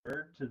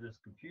to this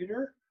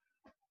computer.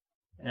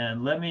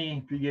 And let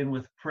me begin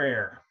with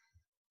prayer.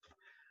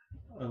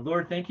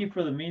 Lord, thank you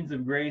for the means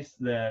of grace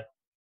that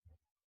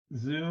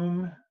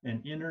Zoom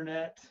and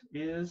internet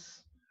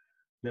is,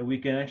 that we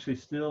can actually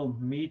still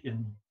meet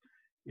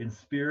in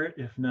spirit,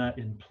 if not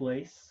in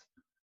place.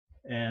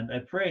 And I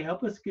pray,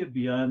 help us get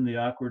beyond the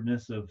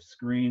awkwardness of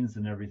screens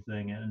and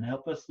everything, and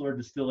help us, Lord,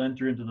 to still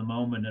enter into the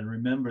moment and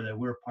remember that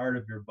we're part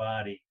of your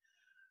body,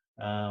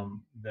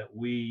 that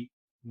we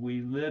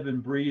live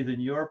and breathe in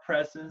your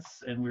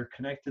presence, and we're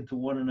connected to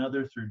one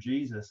another through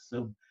Jesus.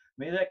 So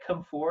may that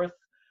come forth.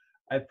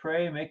 I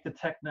pray, make the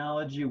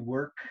technology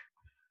work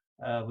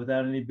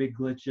without any big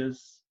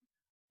glitches,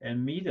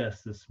 and meet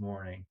us this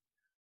morning.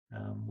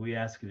 We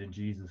ask it in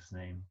Jesus'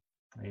 name.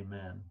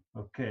 Amen.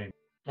 Okay.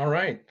 All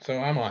right, so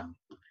I'm on.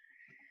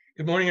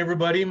 Good morning,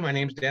 everybody. My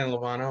name's Dan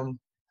Lovano. I'm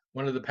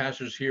one of the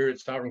pastors here at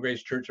Sovereign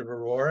Grace Church of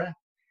Aurora.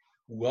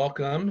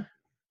 Welcome.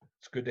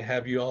 It's good to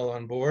have you all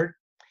on board.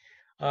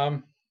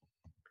 Let's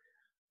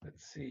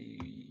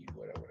see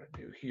what I want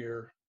to do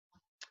here.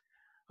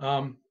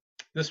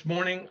 This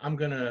morning, I'm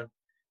going to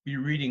be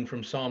reading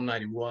from Psalm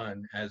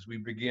 91 as we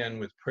begin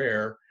with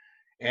prayer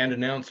and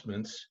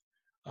announcements.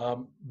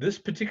 This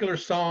particular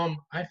psalm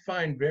I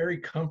find very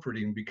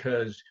comforting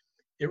because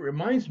it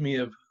reminds me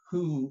of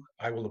who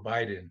I will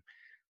abide in,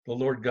 the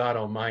Lord God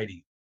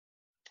Almighty,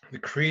 the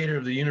creator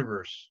of the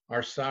universe,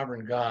 our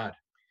sovereign God.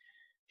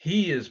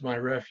 He is my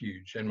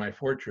refuge and my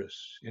fortress,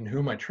 in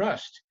whom I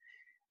trust.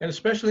 And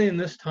especially in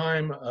this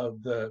time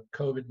of the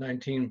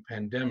COVID-19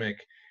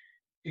 pandemic,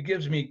 it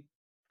gives me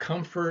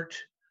comfort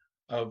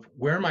of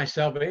where my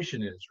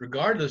salvation is,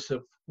 regardless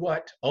of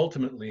what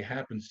ultimately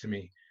happens to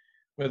me,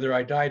 whether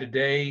I die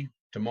today,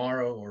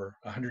 tomorrow, or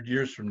 100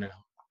 years from now.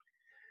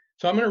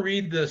 So I'm going to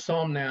read the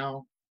psalm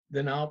now,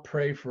 then I'll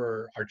pray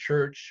for our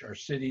church, our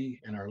city,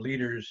 and our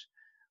leaders.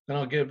 Then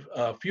I'll give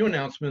a few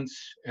announcements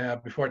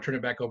before I turn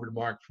it back over to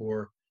Mark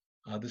for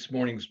this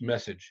morning's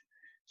message.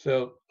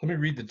 So let me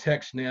read the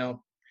text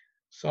now.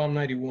 Psalm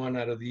 91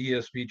 out of the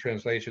ESV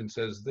translation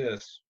says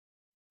this: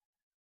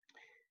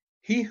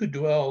 He who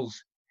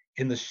dwells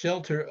in the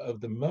shelter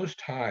of the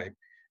Most High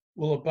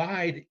will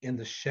abide in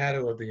the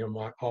shadow of the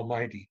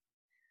Almighty.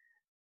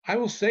 I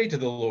will say to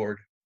the Lord,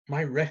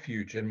 my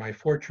refuge and my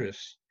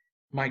fortress,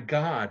 my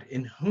God,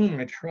 in whom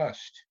I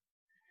trust.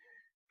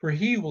 For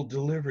he will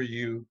deliver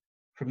you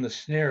from the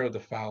snare of the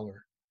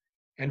fowler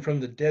and from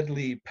the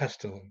deadly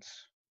pestilence.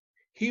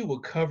 He will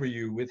cover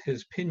you with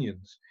his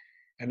pinions,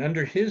 and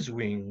under his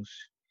wings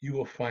you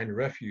will find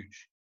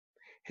refuge.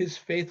 His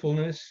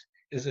faithfulness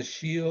is a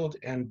shield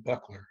and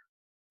buckler.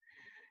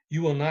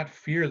 You will not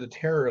fear the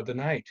terror of the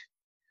night,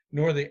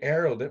 nor the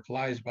arrow that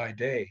flies by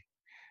day,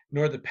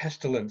 nor the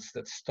pestilence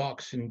that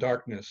stalks in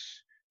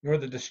darkness, nor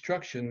the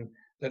destruction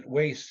that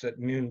wastes at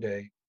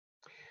noonday.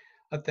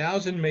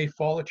 1,000 may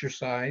fall at your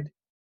side,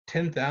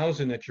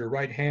 10,000 at your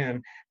right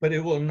hand, but it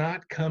will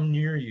not come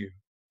near you.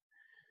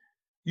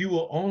 You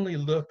will only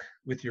look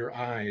with your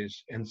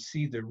eyes and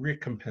see the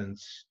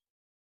recompense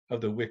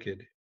of the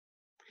wicked.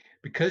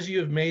 Because you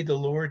have made the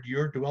Lord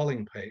your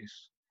dwelling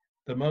place,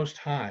 the Most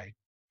High,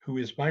 who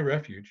is my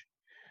refuge,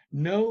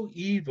 no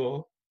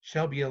evil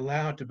shall be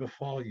allowed to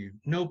befall you,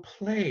 no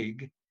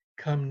plague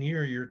come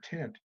near your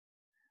tent.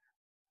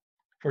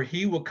 For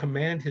he will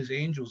command his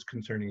angels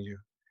concerning you,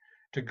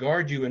 to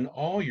guard you in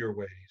all your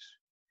ways.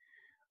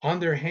 On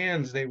their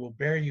hands they will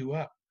bear you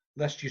up,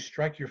 lest you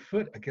strike your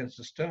foot against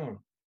a stone.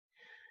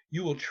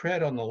 You will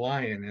tread on the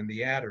lion and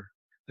the adder,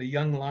 the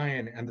young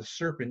lion and the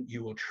serpent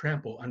you will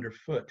trample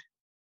underfoot.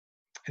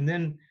 And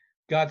then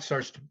God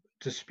starts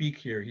to speak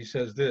here. He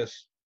says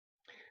this: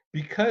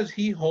 because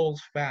he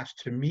holds fast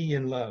to me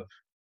in love,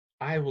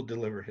 I will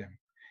deliver him.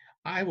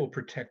 I will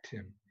protect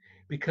him,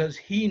 because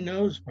he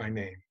knows my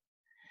name.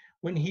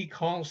 When he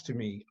calls to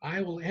me,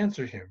 I will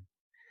answer him.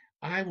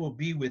 I will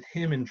be with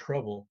him in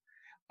trouble.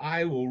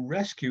 I will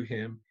rescue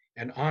him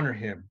and honor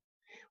him.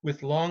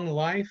 With long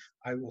life,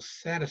 I will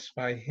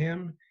satisfy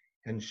him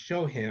and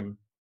show him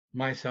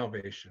my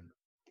salvation.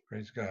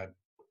 Praise God.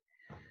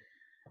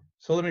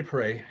 So let me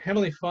pray.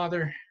 Heavenly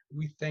Father,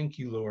 we thank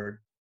you, Lord,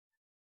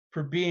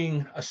 for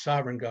being a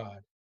sovereign God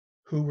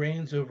who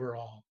reigns over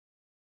all.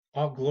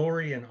 All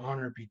glory and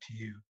honor be to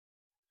you.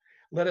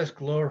 Let us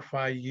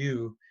glorify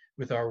you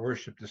with our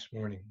worship this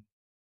morning.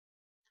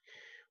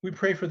 We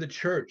pray for the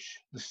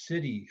church, the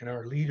city, and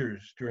our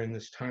leaders during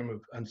this time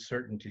of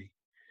uncertainty.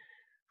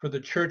 For the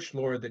church,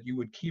 Lord, that you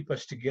would keep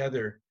us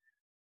together,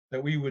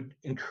 that we would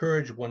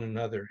encourage one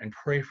another and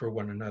pray for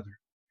one another.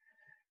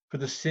 For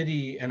the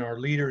city and our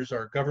leaders,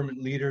 our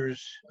government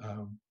leaders,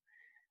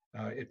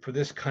 for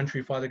this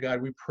country, Father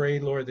God, we pray,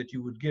 Lord, that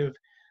you would give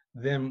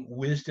them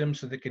wisdom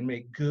so they can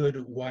make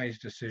good, wise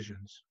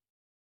decisions.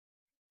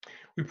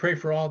 We pray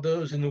for all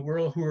those in the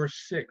world who are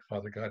sick,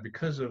 Father God,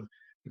 because of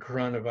the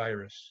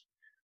coronavirus.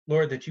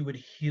 Lord, that you would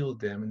heal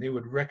them and they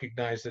would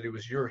recognize that it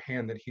was your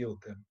hand that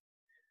healed them.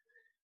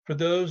 For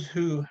those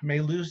who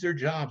may lose their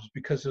jobs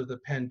because of the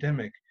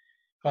pandemic,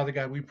 Father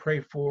God, we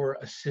pray for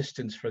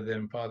assistance for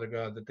them, Father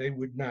God, that they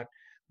would not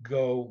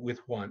go with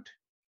want.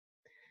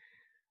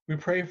 We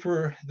pray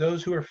for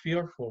those who are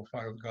fearful,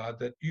 Father God,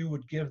 that you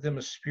would give them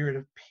a spirit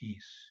of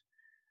peace.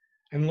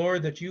 And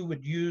Lord, that you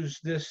would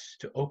use this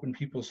to open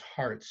people's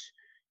hearts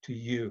to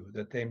you,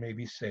 that they may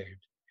be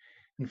saved.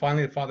 And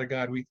finally, Father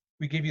God, we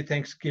give you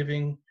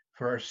thanksgiving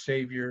for our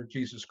Savior,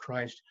 Jesus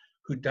Christ,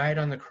 who died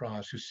on the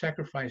cross, who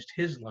sacrificed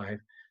his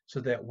life so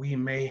that we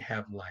may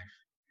have life.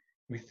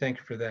 We thank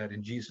you for that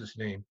in Jesus'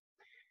 name.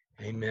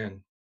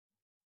 Amen.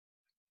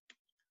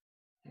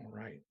 All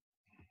right.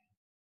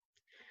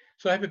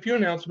 So I have a few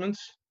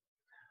announcements.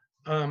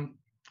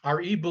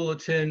 Our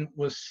e-bulletin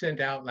was sent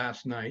out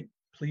last night.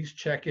 Please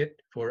check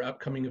it for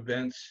upcoming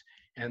events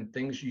and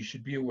things you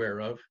should be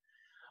aware of.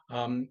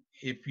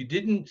 If you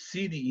didn't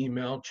see the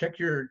email, check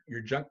your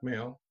junk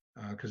mail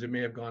because it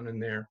may have gone in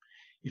there.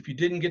 If you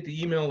didn't get the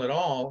email at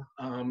all,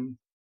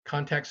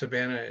 contact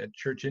Savannah at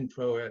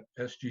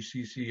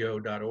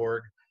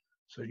churchinfo@sgcco.org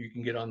so you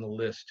can get on the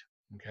list,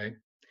 okay?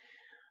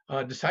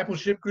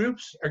 Discipleship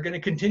groups are going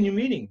to continue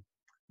meeting,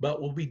 but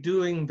we'll be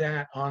doing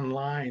that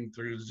online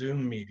through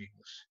Zoom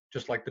meetings,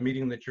 just like the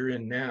meeting that you're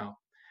in now.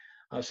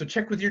 So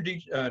check with your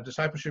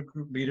discipleship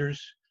group leaders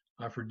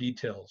for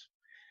details.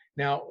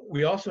 Now,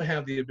 we also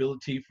have the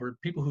ability for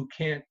people who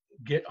can't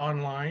get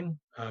online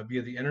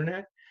via the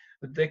internet,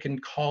 that they can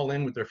call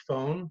in with their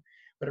phone.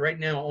 But right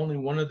now, only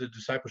one of the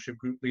discipleship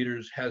group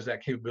leaders has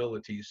that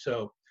capability.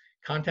 So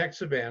contact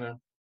Savannah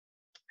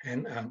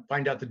and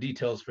find out the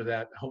details for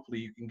that. Hopefully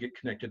you can get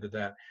connected to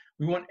that.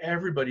 We want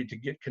everybody to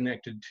get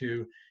connected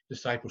to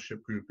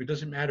discipleship group. It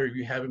doesn't matter if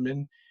you haven't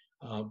been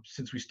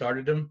since we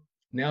started them.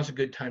 Now's a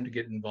good time to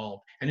get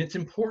involved. And it's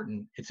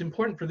important. It's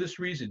important for this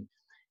reason.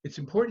 It's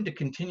important to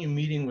continue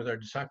meeting with our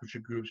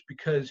discipleship groups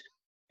because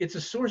it's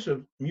a source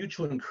of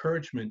mutual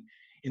encouragement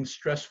in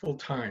stressful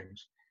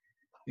times.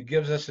 It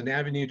gives us an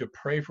avenue to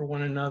pray for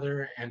one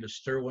another and to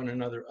stir one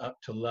another up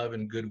to love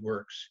and good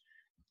works.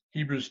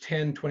 Hebrews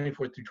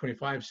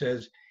 10:24-25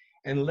 says,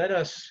 and let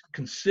us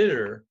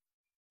consider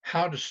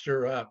how to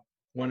stir up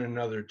one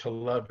another to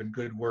love and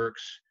good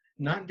works,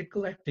 not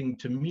neglecting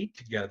to meet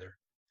together,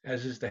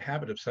 as is the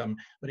habit of some,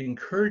 but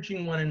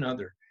encouraging one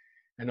another,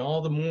 and all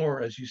the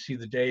more as you see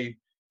the day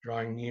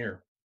drawing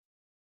near.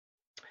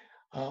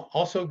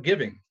 Also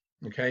giving,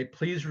 okay?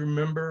 Please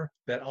remember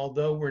that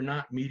although we're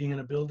not meeting in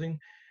a building,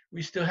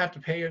 we still have to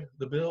pay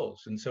the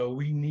bills. And so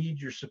we need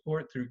your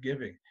support through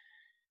giving,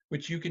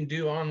 which you can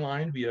do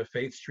online via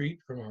Faith Street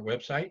from our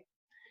website,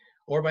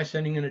 or by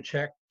sending in a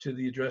check to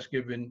the address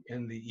given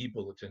in the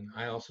e-bulletin.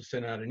 I also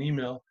sent out an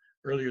email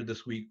earlier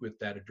this week with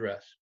that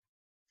address.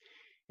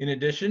 In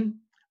addition,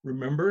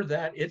 remember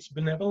that it's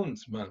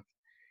Benevolence Month,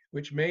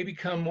 which may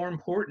become more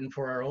important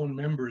for our own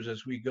members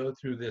as we go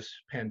through this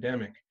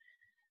pandemic.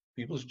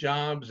 People's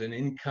jobs and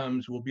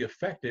incomes will be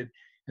affected,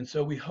 and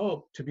so we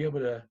hope to be able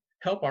to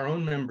help our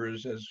own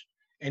members as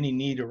any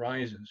need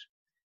arises.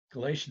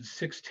 Galatians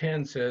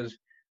 6:10 says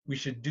we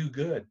should do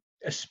good,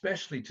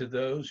 especially to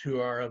those who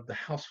are of the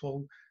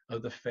household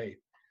of the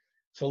faith.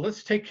 So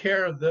let's take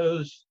care of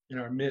those in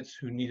our midst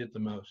who need it the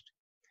most.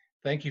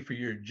 Thank you for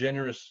your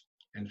generous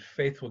and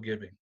faithful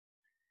giving.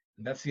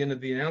 And that's the end of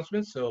the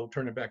announcement, so I'll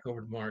turn it back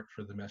over to Mark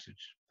for the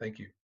message. Thank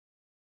you.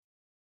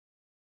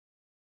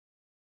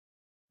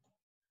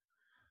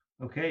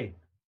 Okay.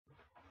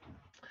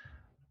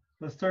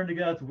 Let's turn to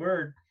God's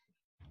Word.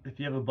 If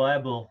you have a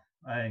Bible,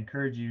 I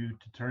encourage you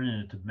to turn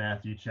it to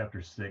Matthew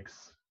chapter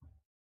 6.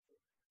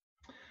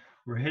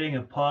 We're hitting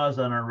a pause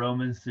on our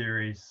Roman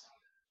series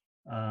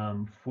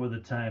for the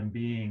time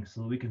being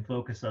so we can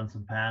focus on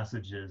some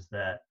passages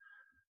that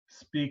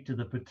speak to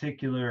the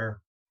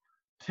particular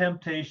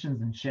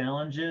temptations and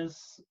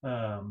challenges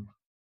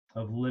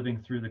of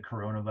living through the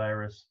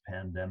coronavirus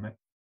pandemic.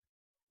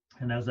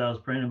 And as I was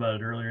praying about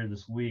it earlier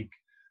this week,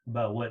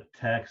 about what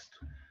text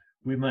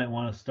we might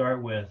want to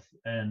start with,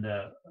 and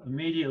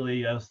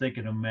immediately I was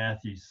thinking of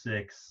Matthew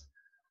 6,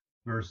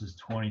 verses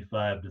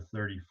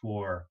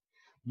 25-34.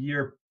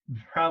 You're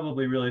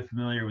probably really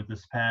familiar with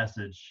this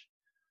passage.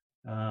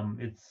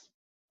 It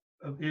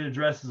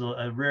addresses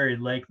a very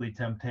likely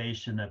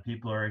temptation that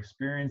people are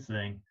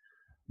experiencing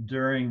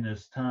during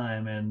this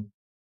time, and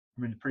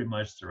I mean pretty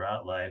much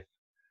throughout life,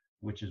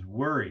 which is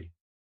worry.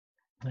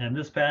 And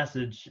this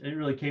passage, it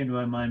really came to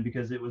my mind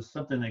because it was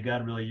something that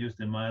God really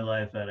used in my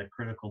life at a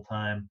critical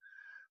time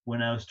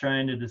when I was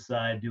trying to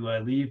decide, do I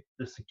leave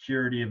the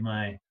security of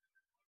my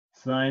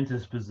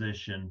scientist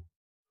position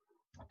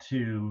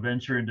to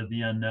venture into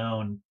the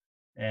unknown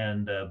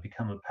and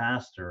become a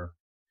pastor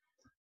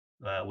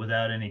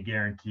without any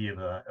guarantee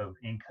of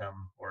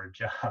income or a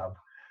job?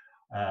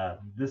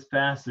 This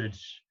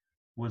passage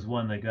was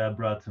one that God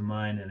brought to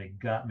mind, and it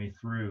got me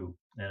through,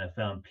 and I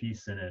found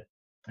peace in it,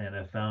 and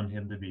I found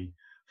him to be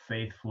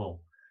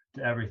faithful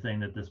to everything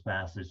that this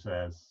passage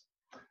says.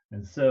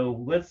 And so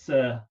let's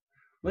do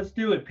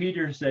what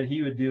Peter said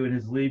he would do in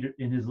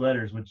his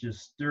letters, which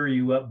is stir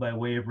you up by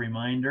way of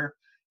reminder.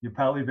 You're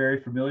probably very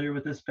familiar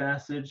with this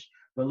passage,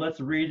 but let's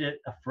read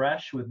it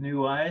afresh with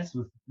new eyes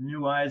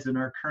in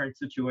our current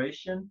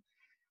situation,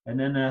 and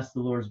then ask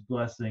the Lord's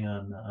blessing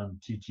on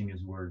teaching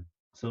his word.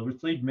 So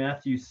let's read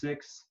Matthew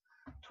 6,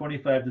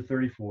 25 to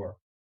 34.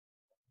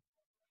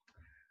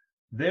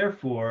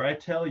 Therefore, I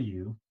tell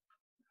you,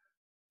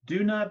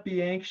 do not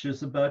be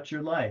anxious about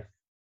your life,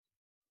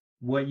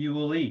 what you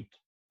will eat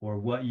or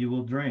what you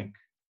will drink,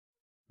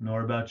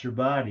 nor about your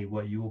body,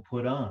 what you will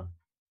put on.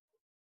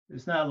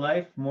 Is not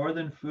life more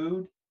than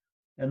food,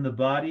 and the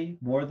body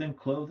more than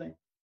clothing?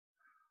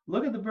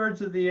 Look at the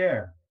birds of the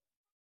air.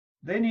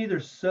 They neither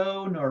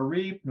sow nor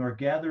reap nor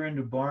gather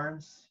into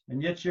barns,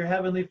 and yet your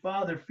heavenly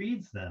Father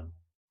feeds them.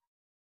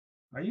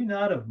 Are you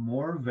not of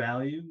more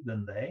value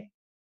than they?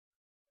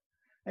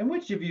 And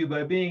which of you,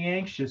 by being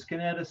anxious, can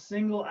add a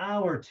single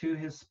hour to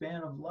his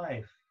span of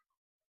life?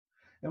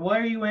 And why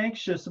are you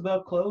anxious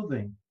about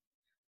clothing?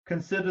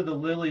 Consider the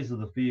lilies of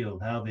the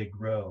field, how they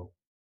grow.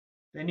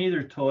 They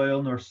neither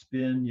toil nor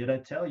spin, yet I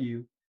tell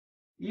you,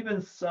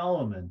 even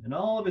Solomon in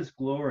all of his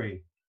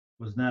glory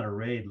was not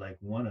arrayed like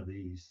one of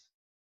these.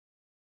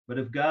 But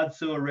if God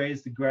so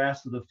arrays the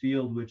grass of the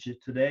field, which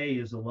today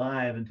is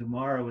alive and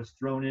tomorrow is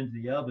thrown into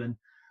the oven,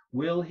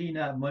 will he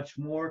not much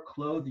more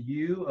clothe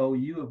you, O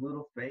you of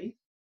little faith?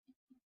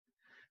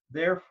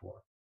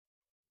 Therefore,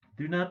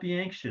 do not be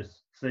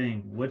anxious,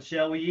 saying, what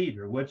shall we eat,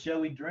 or what shall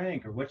we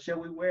drink, or what shall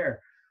we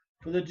wear?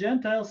 For the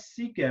Gentiles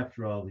seek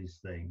after all these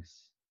things,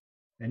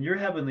 and your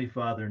heavenly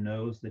Father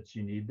knows that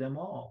you need them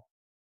all.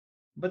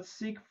 But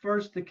seek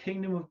first the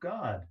kingdom of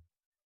God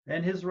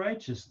and his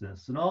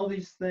righteousness, and all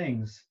these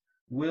things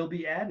will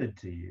be added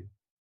to you.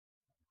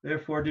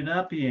 Therefore, do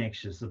not be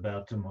anxious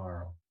about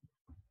tomorrow,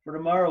 for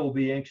tomorrow will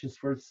be anxious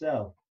for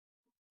itself.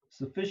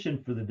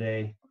 Sufficient for the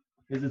day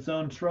is its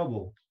own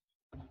trouble.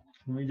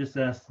 And we just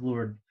ask the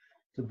Lord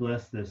to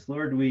bless this.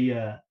 Lord, we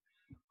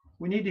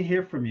need to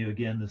hear from you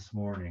again this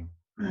morning.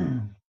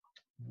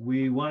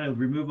 We want to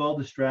remove all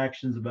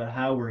distractions about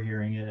how we're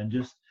hearing it and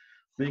just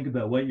think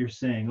about what you're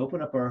saying.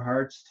 Open up our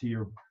hearts to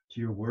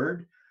your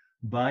word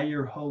by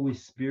your Holy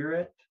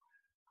Spirit.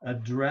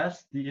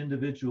 Address the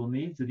individual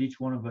needs that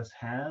each one of us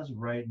has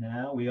right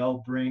now. We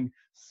all bring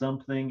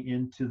something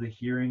into the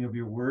hearing of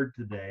your word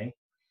today.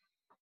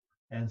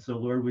 And so,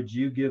 Lord, would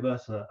you give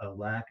us a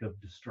lack of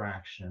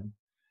distraction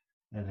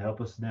and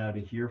help us now to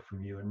hear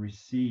from you and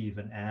receive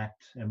and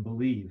act and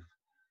believe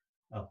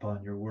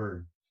upon your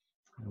word.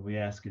 And we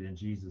ask it in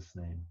Jesus'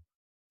 name.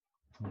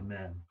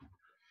 Amen.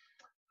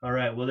 All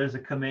right, well, there's a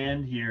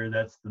command here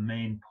that's the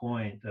main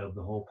point of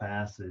the whole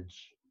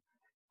passage.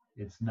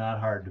 It's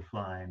not hard to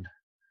find,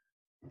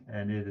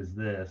 and it is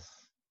this: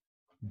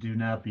 do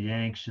not be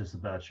anxious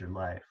about your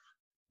life.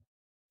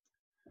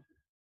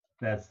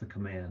 That's the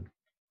command.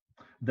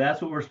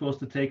 That's what we're supposed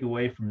to take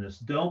away from this.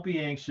 Don't be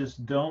anxious,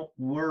 don't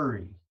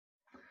worry.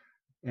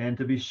 And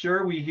to be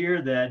sure we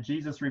hear that,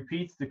 Jesus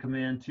repeats the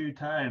command 2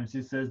 times.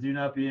 He says, do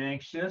not be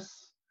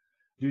anxious.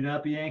 Do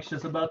not be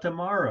anxious about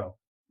tomorrow.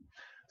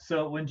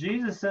 So when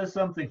Jesus says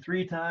something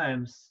 3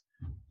 times,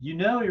 you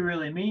know he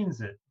really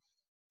means it.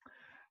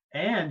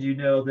 And you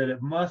know that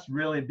it must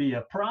really be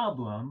a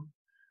problem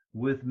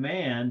with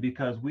man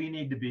because we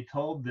need to be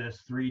told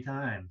this 3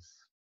 times.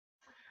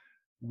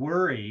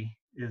 Worry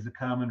is a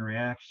common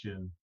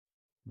reaction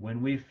when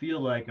we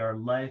feel like our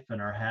life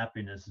and our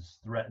happiness is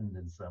threatened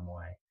in some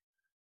way.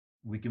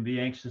 We can be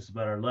anxious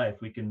about our life.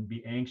 We can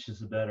be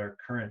anxious about our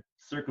current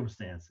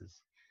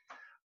circumstances.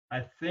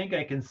 I think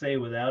I can say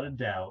without a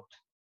doubt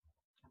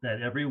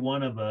that every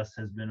one of us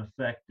has been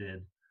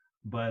affected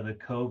by the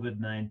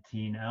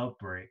COVID-19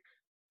 outbreak.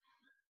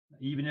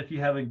 Even if you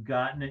haven't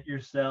gotten it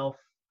yourself,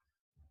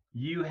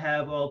 you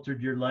have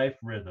altered your life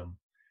rhythm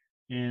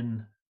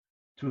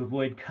to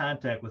avoid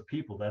contact with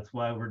people. That's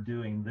why we're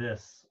doing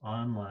this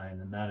online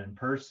and not in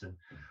person.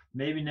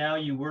 Maybe now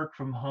you work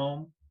from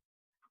home.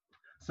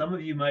 Some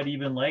of you might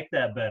even like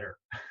that better.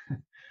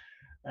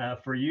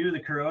 For you, the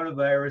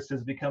coronavirus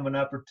has become an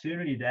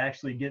opportunity to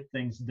actually get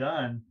things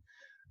done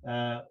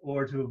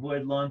or to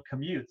avoid long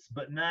commutes,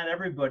 but not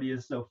everybody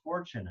is so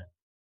fortunate.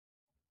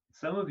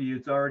 Some of you,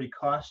 it's already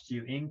cost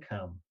you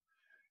income.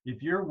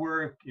 If your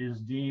work is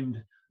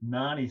deemed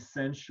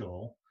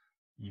non-essential,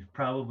 you've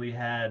probably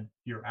had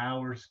your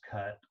hours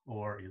cut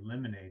or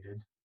eliminated.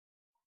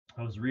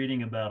 I was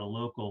reading about a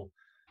local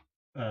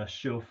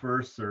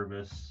chauffeur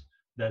service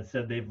that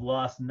said they've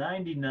lost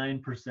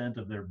 99%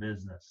 of their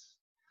business.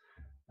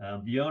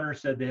 The owner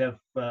said they have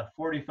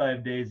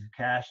 45 days of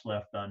cash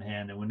left on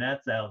hand, and when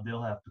that's out,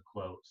 they'll have to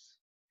close.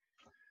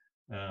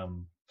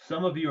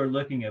 Some of you are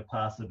looking at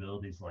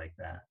possibilities like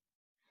that.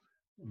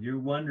 You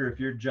wonder if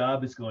your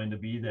job is going to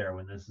be there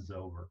when this is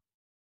over.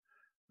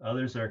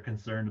 Others are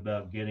concerned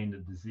about getting the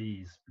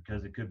disease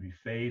because it could be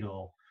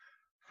fatal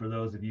for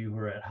those of you who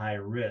are at high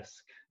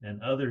risk.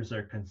 And others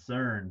are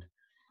concerned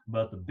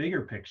about the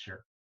bigger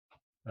picture.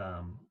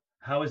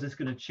 How is this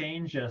going to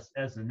change us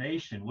as a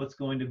nation? What's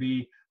going to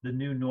be the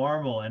new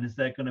normal? And is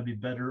that going to be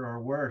better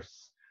or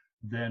worse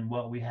than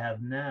what we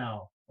have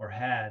now or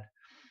had?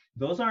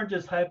 Those aren't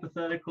just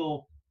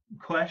hypothetical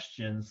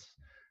questions.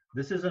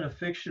 This isn't a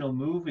fictional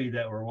movie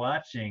that we're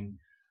watching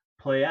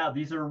play out.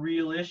 These are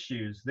real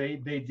issues. They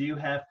do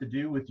have to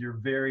do with your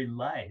very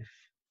life.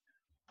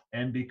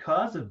 And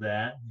because of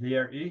that,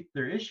 they're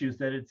issues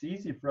that it's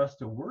easy for us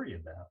to worry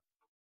about.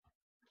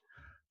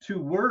 To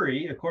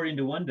worry, according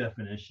to one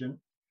definition,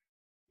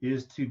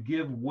 is to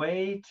give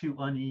way to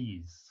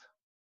unease.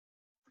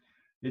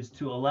 It's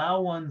to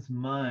allow one's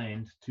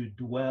mind to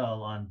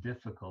dwell on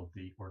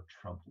difficulty or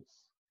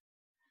troubles.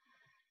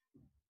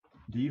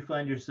 Do you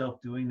find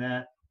yourself doing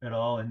that at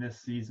all in this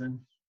season?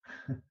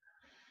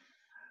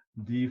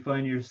 Do you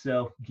find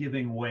yourself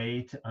giving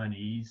way to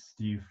unease?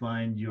 Do you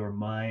find your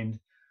mind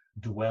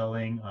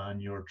dwelling on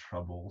your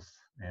troubles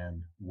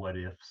and what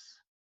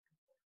ifs?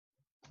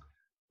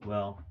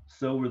 Well,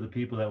 so were the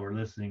people that were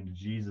listening to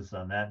Jesus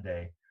on that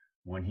day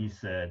when he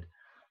said,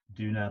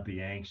 "Do not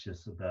be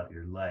anxious about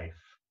your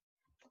life."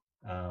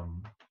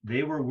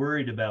 They were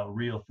worried about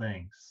real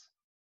things.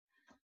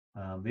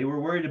 They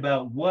were worried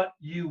about what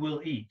you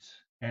will eat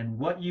and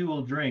what you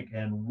will drink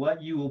and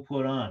what you will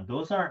put on.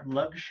 Those aren't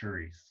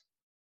luxuries.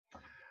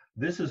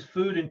 This is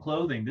food and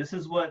clothing. This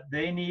is what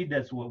they need.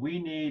 That's what we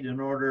need in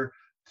order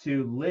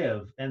to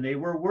live. And they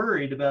were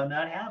worried about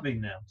not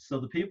having them. So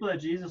the people that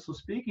Jesus was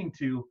speaking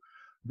to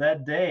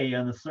that day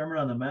on the Sermon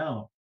on the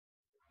Mount,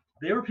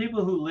 they were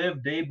people who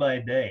lived day by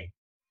day.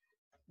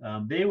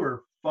 They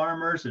were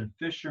farmers and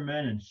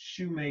fishermen and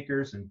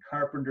shoemakers and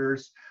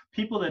carpenters,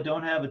 people that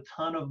don't have a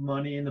ton of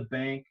money in the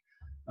bank.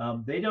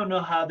 They don't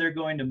know how they're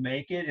going to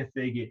make it if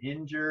they get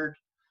injured,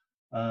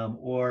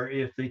 or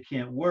if they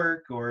can't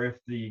work, or if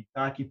the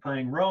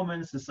occupying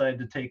Romans decide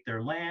to take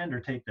their land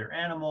or take their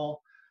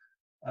animal.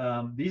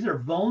 These are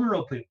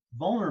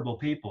vulnerable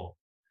people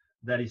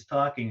that he's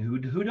talking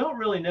who don't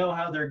really know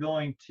how they're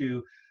going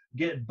to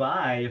get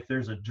by if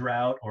there's a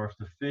drought, or if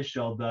the fish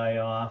all die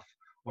off,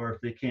 or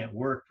if they can't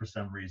work for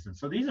some reason.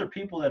 So these are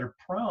people that are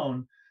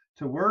prone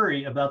to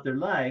worry about their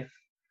life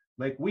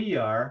like we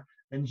are.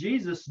 And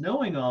Jesus,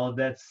 knowing all of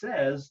that,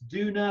 says,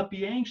 do not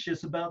be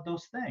anxious about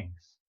those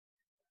things.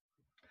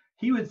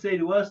 He would say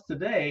to us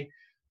today,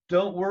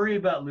 don't worry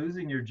about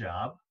losing your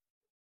job.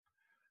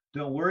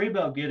 Don't worry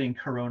about getting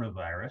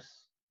coronavirus.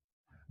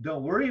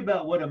 Don't worry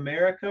about what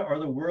America or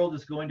the world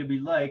is going to be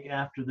like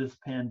after this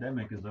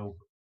pandemic is over.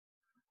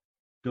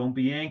 Don't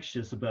be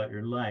anxious about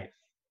your life.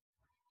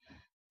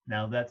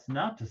 Now, that's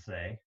not to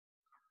say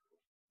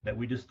that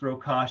we just throw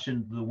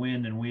caution to the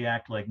wind and we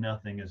act like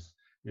nothing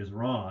is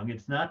wrong.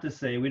 It's not to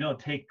say we don't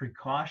take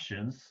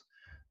precautions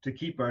to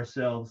keep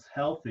ourselves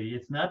healthy.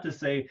 It's not to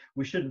say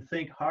we shouldn't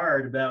think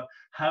hard about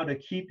how to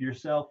keep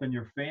yourself and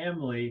your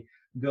family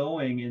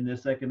going in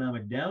this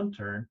economic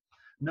downturn.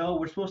 No,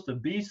 we're supposed to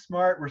be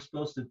smart. We're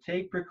supposed to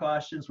take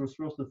precautions. We're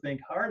supposed to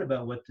think hard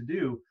about what to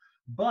do.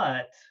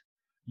 But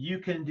you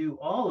can do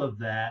all of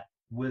that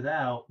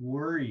without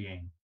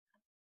worrying,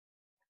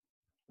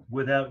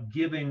 without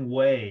giving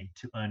way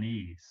to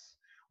unease,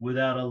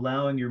 without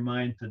allowing your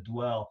mind to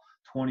dwell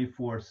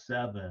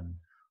 24/7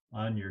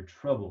 on your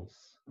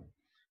troubles,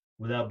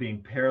 without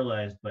being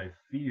paralyzed by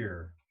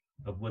fear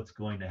of what's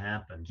going to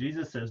happen.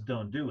 Jesus says,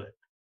 don't do it.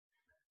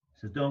 He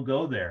says, don't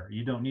go there.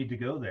 You don't need to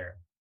go there.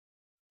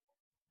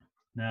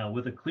 Now,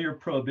 with a clear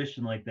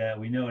prohibition like that,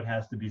 we know it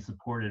has to be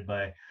supported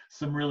by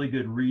some really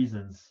good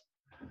reasons,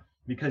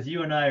 because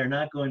you and I are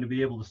not going to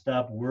be able to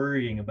stop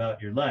worrying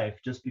about your life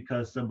just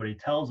because somebody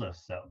tells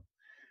us so.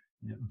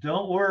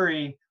 Don't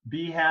worry,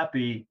 be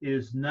happy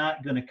is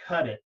not going to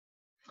cut it,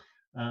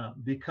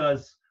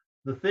 because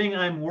the thing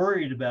I'm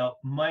worried about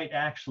might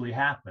actually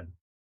happen.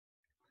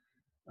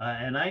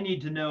 And I need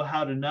to know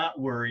how to not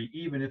worry,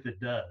 even if it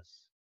does.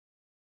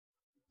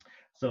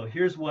 So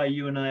here's why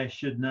you and I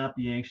should not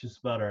be anxious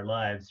about our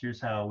lives. Here's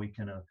how we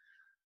can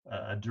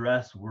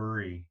address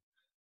worry.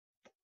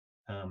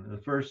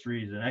 The first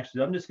reason,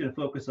 actually, I'm just going to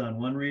focus on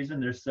one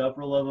reason. There's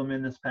several of them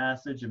in this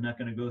passage. I'm not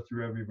going to go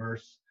through every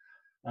verse.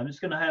 I'm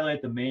just going to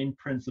highlight the main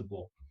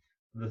principle,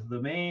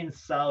 the main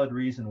solid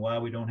reason why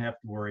we don't have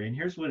to worry. And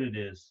here's what it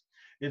is.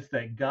 It's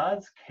that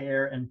God's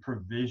care and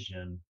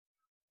provision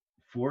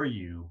for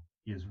you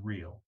is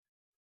real.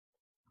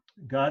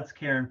 God's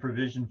care and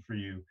provision for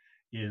you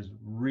is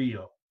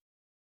real.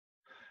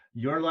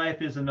 Your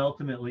life isn't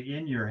ultimately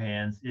in your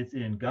hands, it's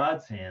in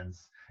God's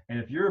hands. And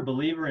if you're a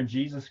believer in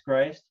Jesus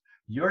Christ,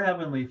 your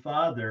Heavenly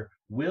Father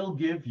will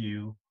give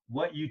you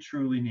what you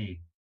truly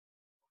need.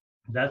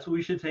 That's what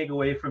we should take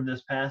away from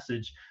this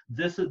passage.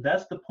 That's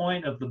the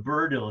point of the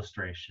bird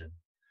illustration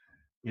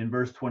in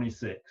verse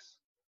 26.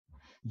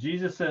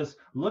 Jesus says,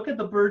 look at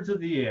the birds of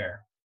the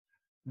air.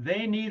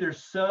 They neither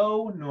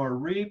sow nor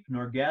reap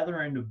nor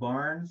gather into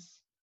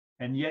barns,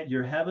 and yet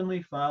your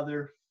Heavenly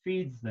Father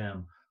feeds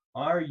them.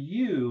 Are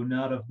you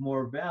not of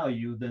more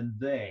value than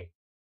they?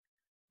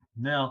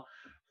 Now,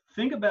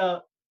 think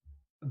about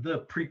the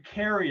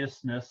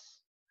precariousness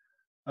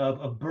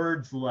of a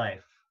bird's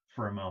life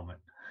for a moment.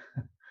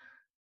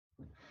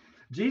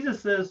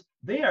 Jesus says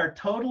they are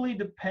totally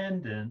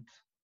dependent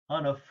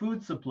on a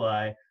food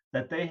supply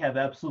that they have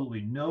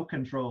absolutely no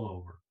control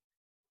over.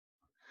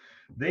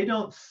 They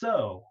don't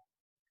sow,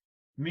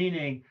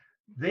 meaning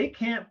they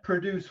can't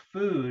produce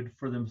food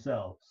for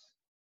themselves.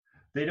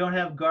 They don't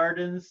have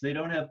gardens. They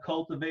don't have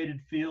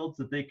cultivated fields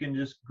that they can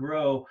just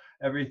grow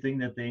everything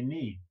that they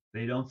need.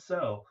 They don't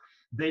sow.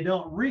 They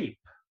don't reap.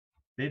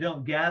 They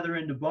don't gather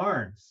into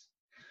barns.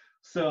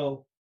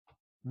 So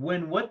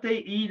When what they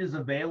eat is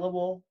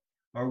available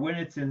or when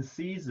it's in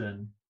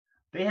season,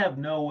 they have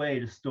no way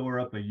to store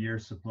up a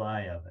year's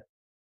supply of it.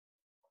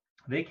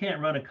 They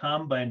can't run a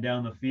combine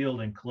down the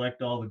field and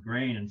collect all the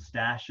grain and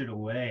stash it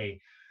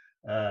away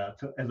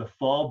as a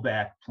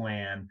fallback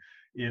plan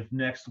if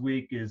next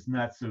week is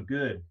not so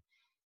good.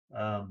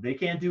 They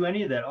can't do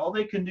any of that. All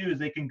they can do is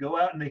they can go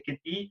out and they can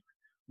eat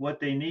what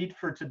they need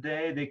for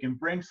today. They can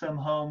bring some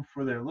home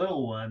for their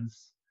little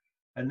ones,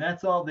 and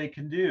that's all they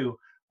can do.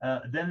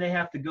 Then they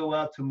have to go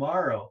out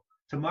tomorrow.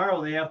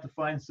 Tomorrow they have to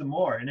find some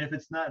more, and if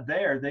it's not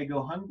there, they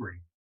go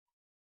hungry.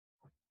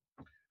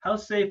 How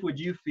safe would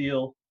you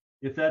feel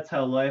if that's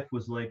how life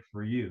was like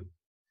for you?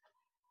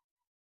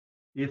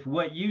 If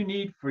what you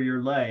need for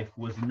your life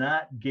was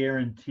not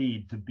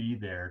guaranteed to be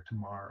there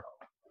tomorrow?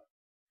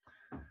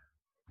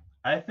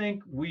 I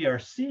think we are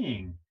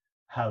seeing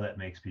how that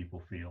makes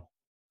people feel.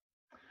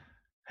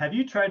 Have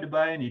you tried to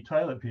buy any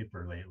toilet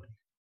paper lately?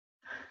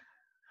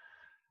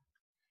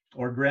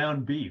 Or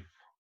ground beef?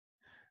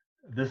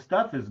 The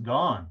stuff is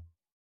gone.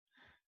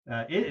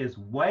 It is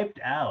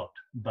wiped out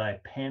by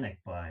panic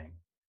buying.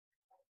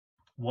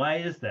 Why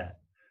is that?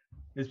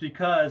 It's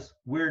because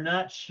we're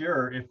not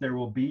sure if there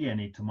will be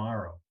any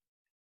tomorrow.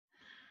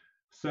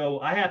 So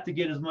I have to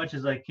get as much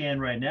as I can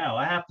right now.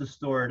 I have to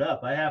store it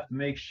up. I have to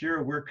make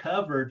sure we're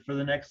covered for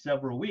the next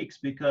several weeks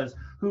because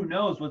who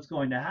knows what's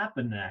going to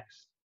happen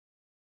next.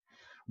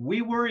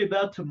 We worry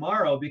about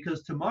tomorrow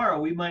because tomorrow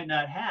we might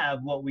not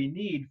have what we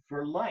need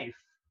for life.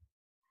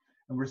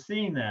 And we're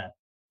seeing that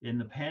in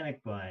the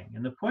panic buying.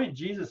 And the point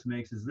Jesus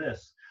makes is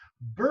this: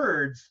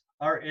 birds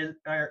are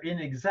in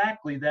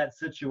exactly that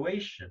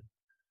situation.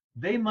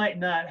 They might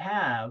not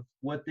have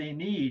what they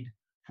need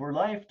for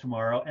life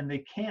tomorrow, and they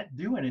can't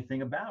do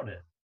anything about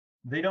it.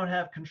 They don't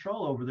have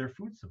control over their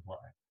food supply.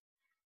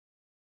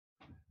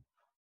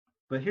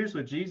 But here's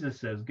what Jesus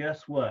says.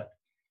 Guess what?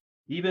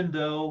 Even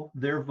though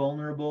they're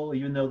vulnerable,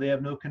 even though they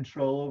have no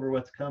control over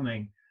what's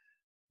coming,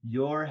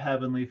 your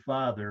heavenly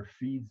Father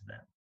feeds them.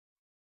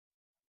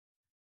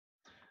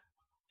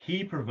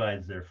 He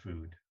provides their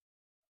food.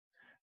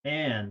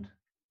 And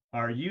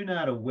are you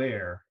not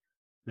aware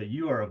that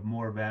you are of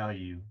more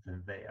value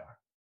than they are?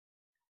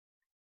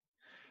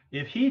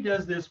 If he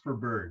does this for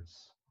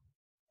birds,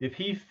 if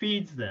he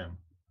feeds them,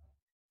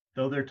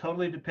 though they're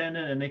totally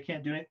dependent and they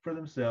can't do it for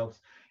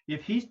themselves,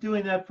 if he's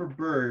doing that for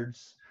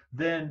birds,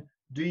 then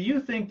do you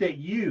think that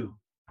you,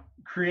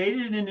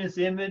 created in his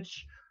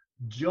image,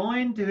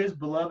 joined to his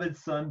beloved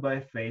Son by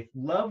faith,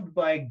 loved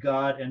by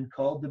God and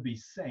called to be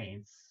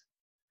saints,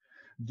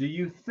 do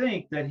you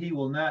think that he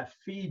will not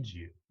feed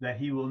you, that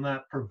he will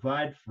not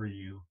provide for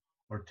you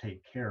or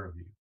take care of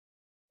you?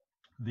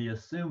 The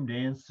assumed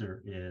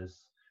answer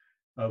is,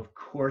 of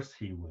course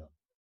he will.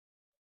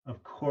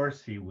 Of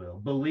course he will.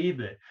 Believe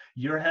it.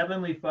 Your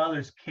heavenly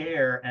Father's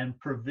care and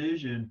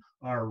provision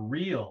are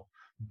real.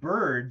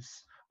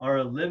 Birds are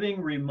a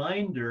living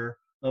reminder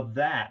of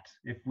that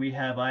if we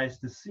have eyes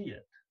to see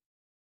it.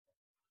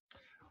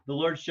 The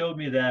Lord showed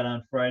me that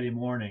on Friday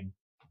morning.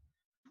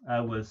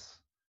 I was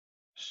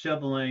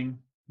shoveling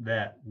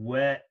that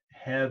wet,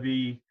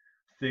 heavy,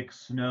 thick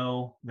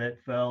snow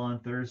that fell on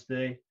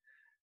Thursday.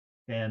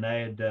 And I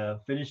had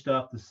finished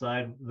off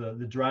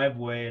the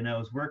driveway, and I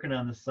was working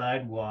on the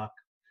sidewalk.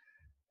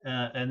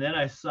 And then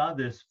I saw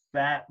this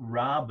fat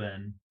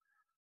robin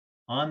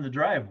on the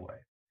driveway.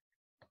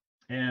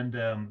 And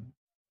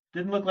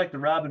didn't look like the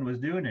robin was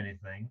doing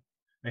anything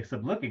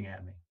except looking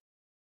at me.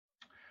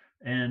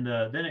 And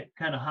then it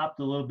kind of hopped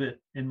a little bit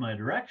in my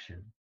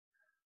direction.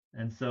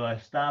 And so I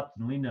stopped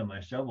and leaned on my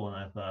shovel, and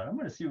I thought, I'm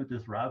going to see what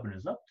this robin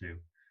is up to,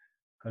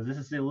 because this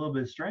is a little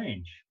bit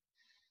strange.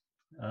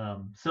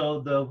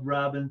 So the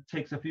robin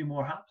takes a few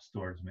more hops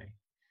towards me,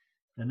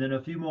 and then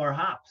a few more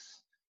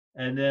hops.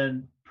 And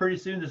then pretty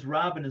soon this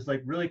robin is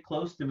like really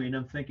close to me, and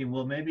I'm thinking,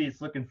 well, maybe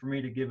it's looking for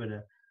me to give it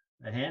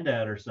a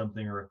handout or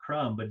something, or a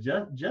crumb. But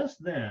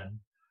just then,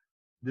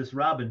 this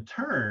robin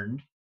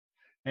turned,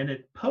 and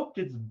it poked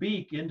its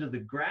beak into the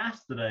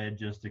grass that I had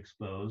just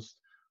exposed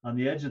on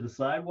the edge of the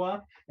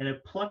sidewalk, and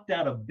it plucked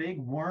out a big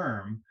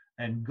worm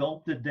and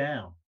gulped it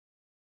down.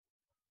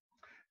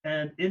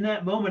 And in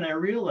that moment, I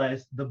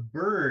realized the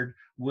bird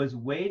was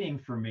waiting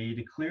for me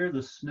to clear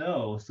the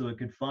snow so it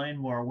could find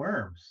more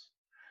worms.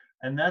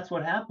 And that's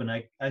what happened.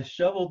 I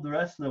shoveled the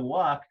rest of the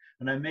walk,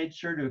 and I made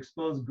sure to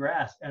expose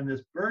grass. And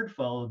this bird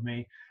followed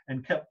me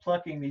and kept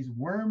plucking these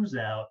worms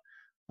out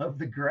of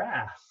the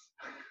grass.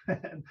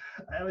 And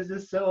I was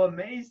just so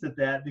amazed at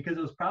that, because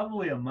it was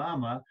probably a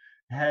mama,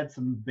 had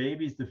some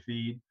babies to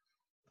feed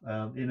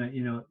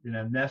in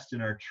a nest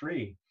in our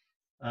tree.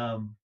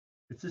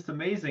 It's just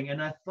amazing.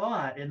 And I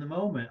thought in the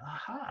moment,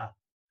 aha,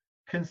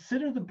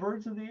 consider the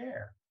birds of the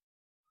air.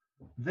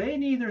 They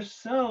neither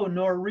sow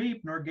nor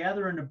reap nor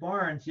gather into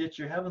barns, yet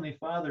your heavenly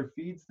Father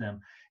feeds them.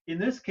 In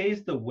this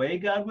case, the way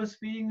God was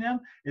feeding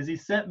them is he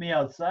sent me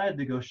outside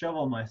to go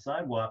shovel my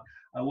sidewalk.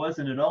 I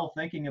wasn't at all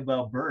thinking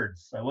about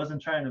birds. I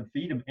wasn't trying to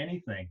feed them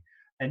anything.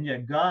 And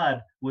yet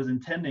God was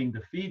intending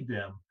to feed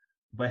them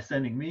by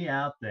sending me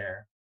out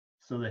there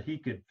so that he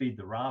could feed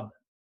the robin.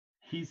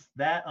 He's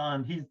that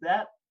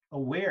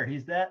aware,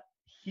 he's that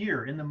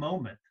here in the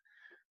moment,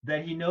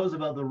 that he knows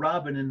about the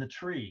robin in the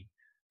tree,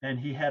 and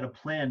he had a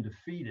plan to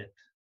feed it.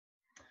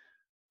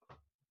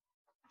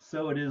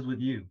 So it is with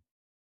you.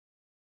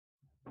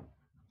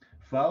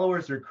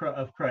 Followers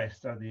of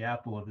Christ are the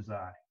apple of his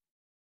eye.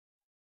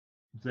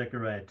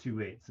 Zechariah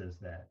 2:8 says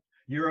that.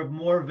 You're of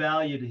more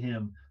value to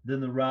him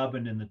than the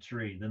robin in the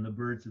tree, than the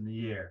birds in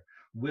the air.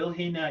 Will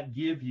he not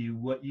give you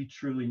what you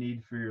truly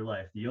need for your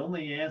life? The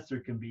only answer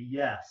can be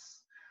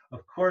yes.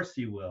 Of course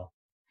he will.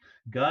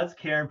 God's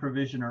care and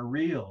provision are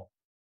real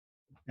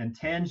and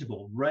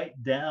tangible,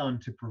 right down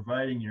to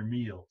providing your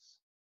meals.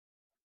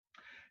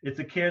 It's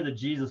a care that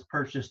Jesus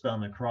purchased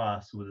on the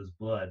cross with his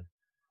blood.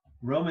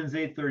 Romans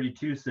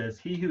 8:32 says,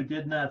 he who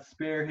did not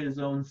spare his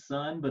own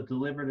son, but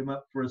delivered him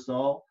up for us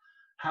all,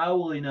 how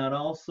will he not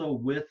also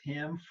with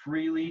him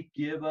freely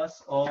give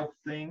us all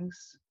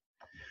things?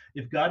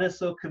 If God is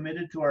so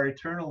committed to our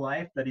eternal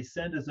life that he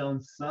sent his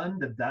own son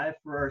to die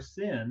for our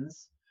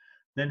sins,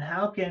 then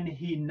how can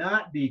he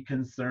not be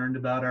concerned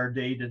about our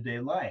day-to-day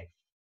life?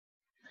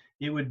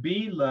 It would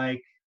be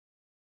like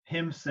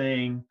him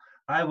saying,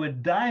 I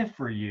would die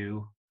for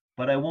you,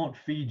 but I won't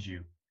feed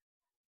you.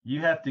 You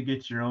have to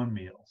get your own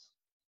meals.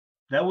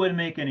 That wouldn't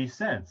make any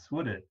sense,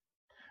 would it?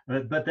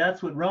 But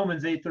that's what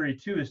Romans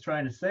 8:32 is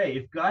trying to say.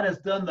 If God has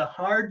done the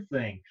hard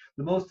thing,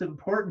 the most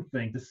important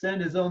thing, to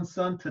send his own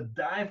son to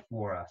die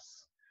for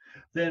us,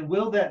 then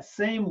will that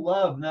same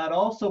love not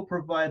also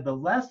provide the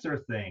lesser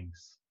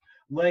things,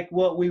 like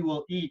what we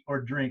will eat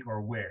or drink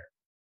or wear?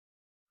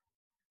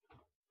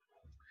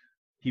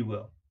 He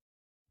will.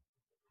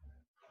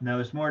 Now,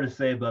 there's more to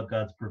say about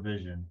God's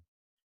provision,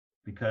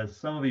 because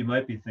some of you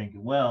might be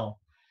thinking,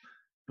 well,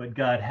 but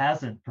God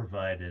hasn't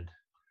provided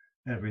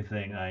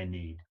everything I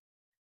need.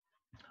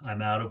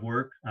 I'm out of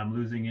work. I'm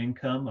losing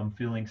income. I'm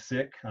feeling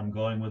sick. I'm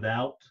going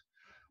without.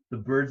 The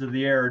birds of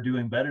the air are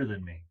doing better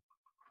than me.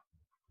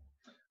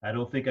 I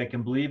don't think I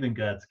can believe in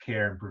God's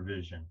care and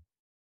provision.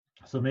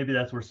 So maybe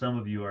that's where some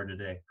of you are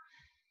today.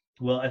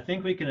 Well, I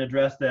think we can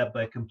address that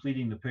by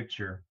completing the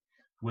picture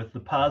with the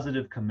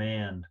positive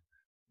command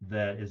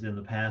that is in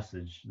the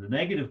passage. The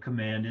negative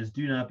command is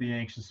do not be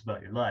anxious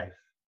about your life.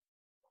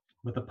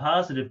 But the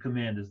positive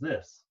command is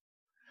this: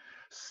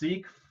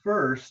 seek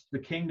first the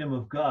kingdom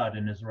of God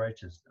and his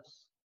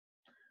righteousness.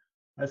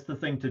 That's the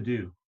thing to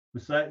do.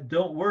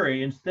 Don't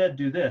worry, instead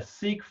do this.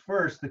 Seek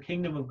first the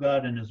kingdom of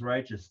God and his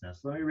righteousness.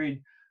 Let me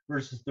read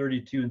verses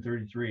 32 and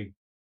 33.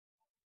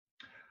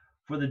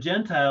 For the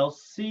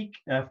Gentiles seek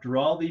after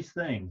all these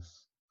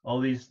things, all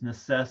these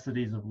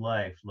necessities of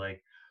life,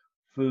 like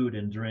food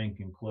and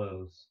drink and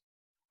clothes.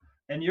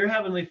 And your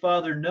heavenly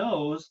Father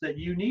knows that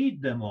you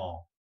need them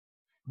all.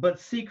 But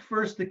seek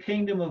first the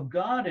kingdom of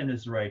God and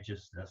his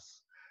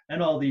righteousness,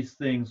 and all these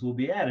things will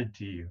be added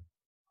to you.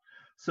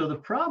 So the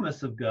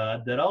promise of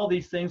God that all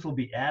these things will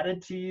be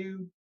added to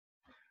you,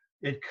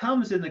 it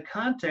comes in the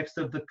context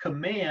of the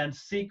command,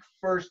 seek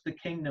first the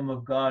kingdom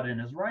of God and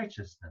his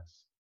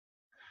righteousness.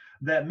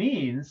 That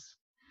means,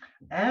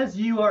 as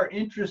you are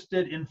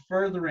interested in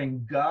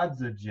furthering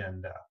God's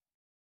agenda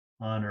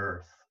on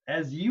earth,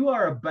 as you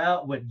are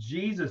about what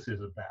Jesus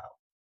is about,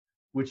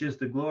 which is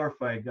to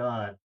glorify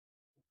God,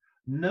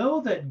 know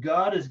that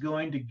God is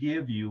going to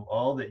give you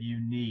all that you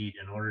need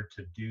in order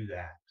to do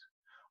that,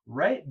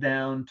 right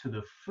down to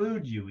the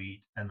food you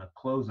eat and the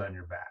clothes on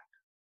your back.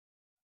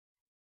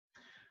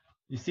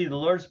 You see, the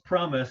Lord's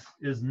promise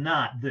is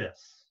not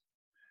this.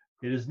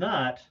 It is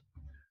not,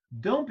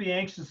 don't be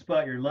anxious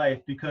about your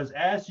life, because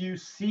as you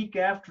seek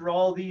after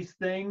all these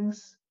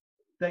things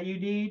that you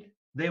need,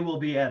 they will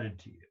be added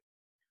to you.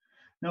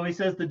 No, he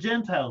says the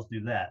Gentiles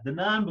do that. The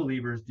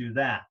non-believers do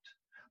that.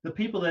 The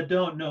people that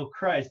don't know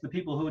Christ, the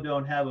people who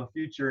don't have a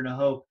future and a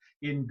hope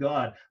in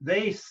God,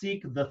 they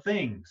seek the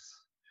things.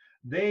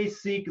 They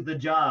seek the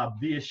job,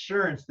 the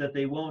assurance that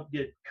they won't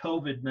get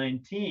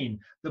COVID-19,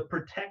 the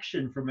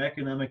protection from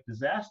economic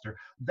disaster.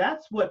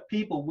 That's what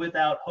people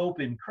without hope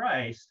in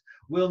Christ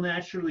will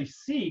naturally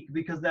seek,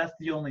 because that's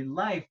the only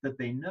life that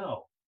they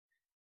know.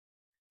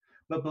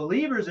 But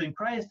believers in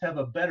Christ have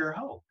a better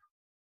hope.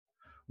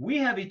 We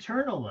have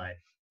eternal life.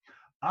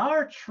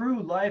 Our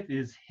true life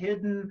is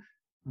hidden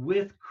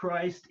with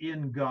Christ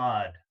in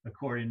God,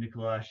 according to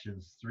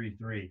Colossians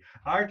 3:3.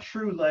 Our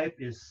true life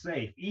is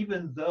safe.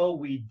 Even though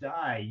we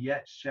die,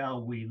 yet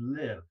shall we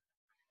live,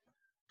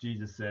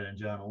 Jesus said in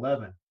John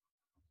 11.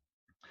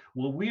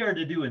 What we are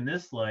to do in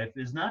this life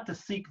is not to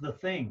seek the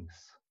things,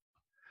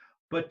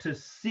 but to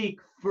seek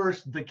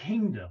first the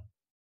kingdom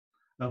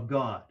of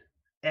God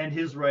and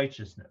his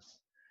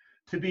righteousness,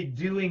 to be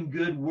doing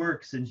good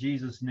works in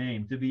Jesus'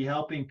 name, to be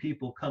helping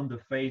people come to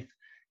faith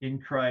in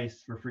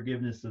Christ for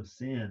forgiveness of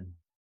sin.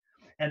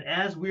 And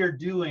as we're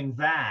doing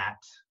that,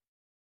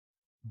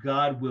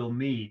 God will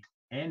meet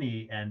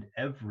any and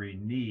every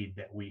need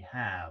that we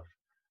have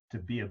to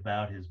be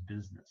about his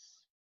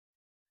business.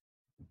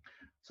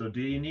 So do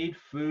you need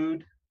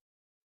food,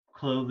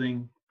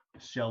 clothing,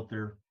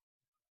 shelter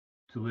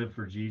to live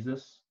for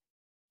Jesus?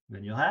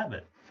 Then you'll have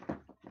it.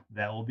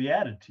 That will be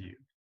added to you.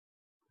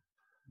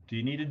 Do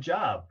you need a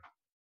job?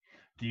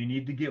 Do you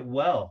need to get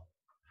well?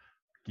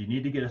 Do you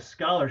need to get a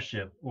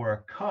scholarship or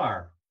a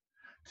car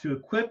to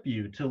equip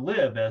you to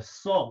live as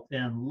salt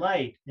and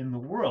light in the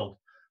world?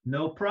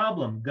 No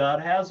problem.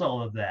 God has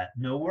all of that.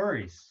 No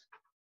worries.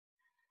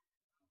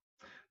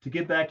 To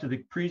get back to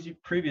the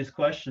previous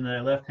question that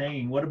I left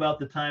hanging, what about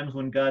the times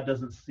when God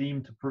doesn't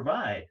seem to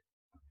provide?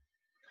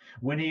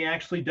 When he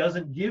actually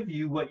doesn't give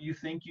you what you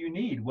think you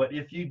need? What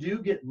if you do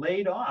get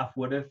laid off?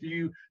 What if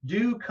you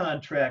do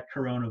contract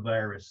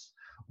coronavirus?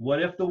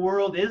 What if the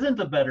world isn't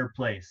a better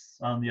place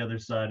on the other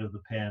side of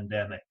the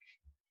pandemic?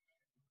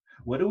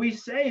 What do we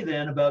say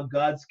then about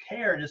God's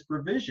care and his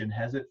provision?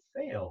 Has it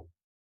failed?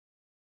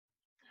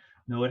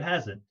 No, it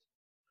hasn't.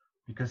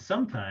 Because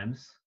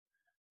sometimes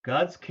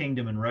God's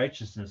kingdom and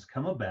righteousness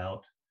come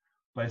about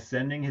by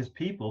sending his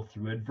people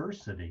through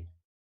adversity.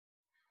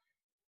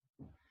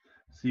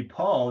 See,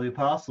 Paul, the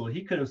apostle,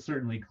 he could have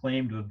certainly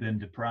claimed to have been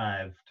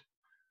deprived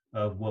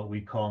of what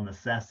we call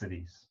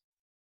necessities.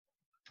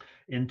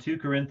 In 2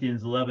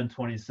 Corinthians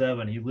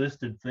 11:27, he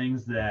listed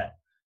things that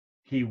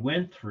he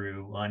went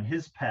through on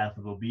his path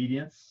of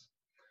obedience,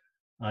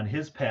 on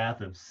his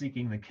path of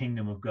seeking the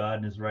kingdom of God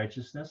and his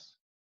righteousness.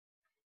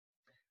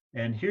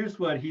 And here's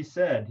what he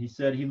said. He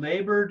said he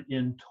labored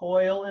in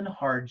toil and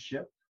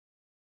hardship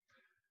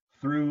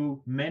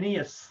through many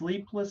a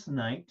sleepless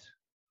night,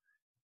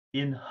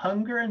 in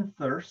hunger and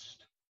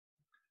thirst,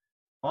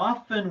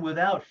 often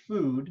without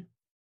food,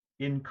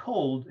 in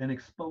cold and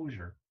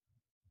exposure.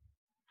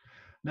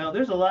 Now,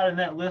 there's a lot in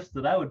that list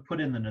that I would put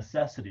in the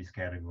necessities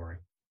category.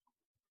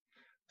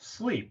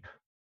 Sleep.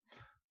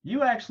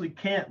 You actually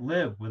can't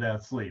live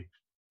without sleep.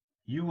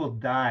 You will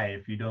die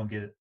if you don't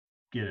get it.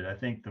 I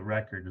think the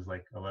record is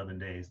like 11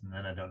 days, and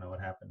then I don't know what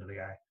happened to the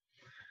guy.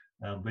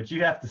 But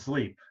you have to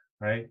sleep,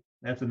 right?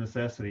 That's a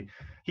necessity.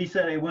 He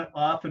said he went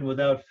often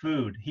without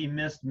food. He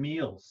missed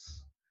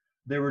meals.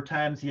 There were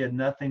times he had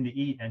nothing to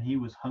eat and he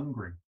was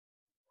hungry.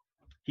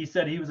 He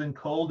said he was in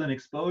cold and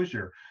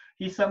exposure.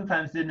 He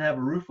sometimes didn't have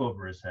a roof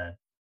over his head.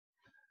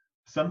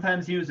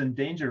 Sometimes he was in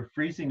danger of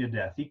freezing to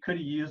death. He could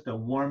have used a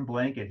warm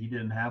blanket. He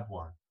didn't have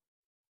one.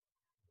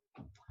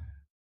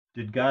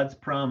 Did God's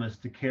promise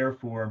to care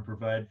for and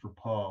provide for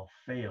Paul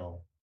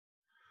fail?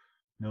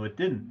 No, it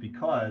didn't,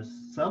 because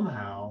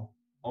somehow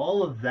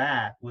all of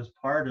that was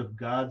part of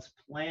God's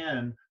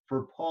plan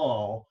for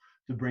Paul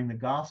to bring the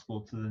gospel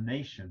to the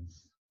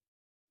nations.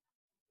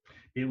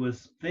 It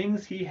was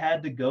things he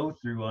had to go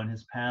through on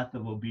his path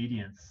of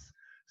obedience,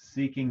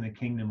 seeking the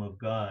kingdom of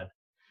God.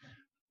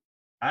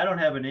 I don't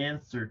have an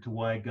answer to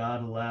why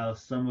God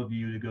allows some of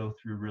you to go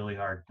through really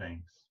hard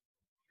things.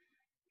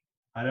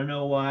 I don't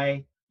know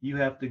why you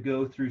have to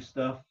go through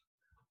stuff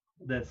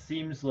that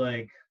seems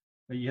like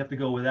you have to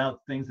go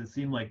without things that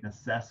seem like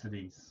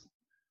necessities,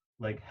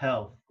 like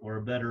health or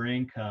a better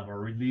income or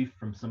relief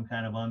from some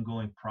kind of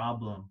ongoing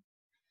problem.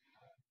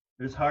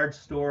 There's hard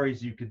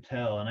stories you could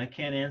tell, and I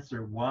can't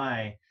answer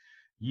why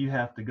you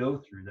have to go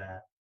through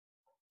that.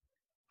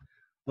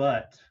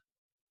 But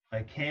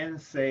I can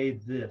say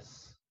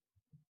this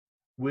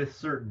with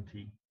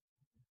certainty.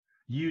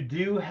 You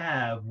do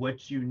have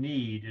what you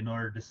need in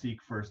order to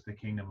seek first the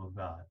kingdom of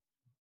God.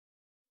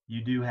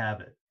 You do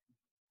have it.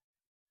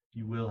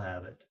 You will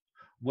have it.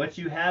 What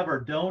you have or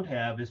don't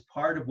have is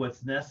part of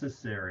what's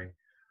necessary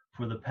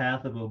for the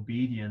path of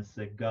obedience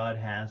that God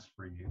has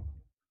for you.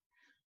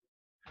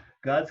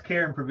 God's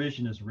care and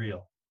provision is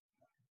real,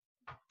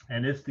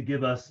 and it's to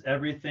give us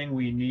everything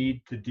we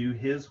need to do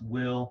his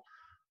will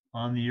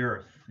on the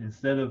earth.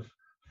 Instead of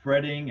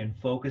fretting and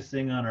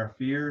focusing on our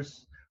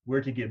fears,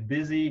 we're to get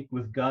busy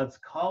with God's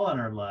call on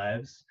our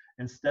lives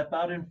and step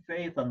out in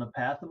faith on the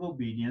path of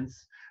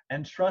obedience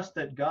and trust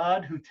that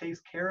God, who takes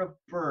care of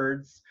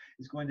birds,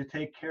 is going to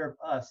take care of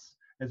us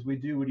as we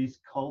do what he's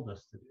called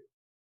us to do.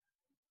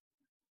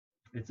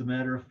 It's a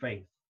matter of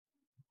faith.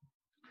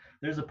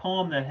 There's a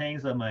poem that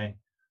hangs on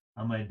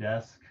my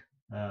desk.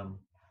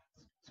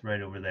 It's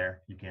right over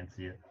there. You can't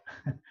see it.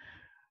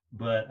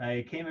 But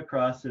I came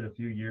across it a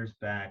few years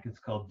back. It's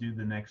called Do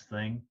the Next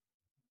Thing.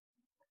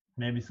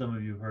 Maybe some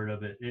of you have heard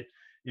of it.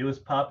 It was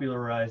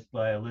popularized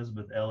by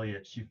Elizabeth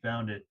Elliot. She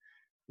found it.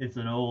 It's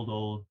an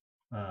old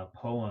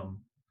poem,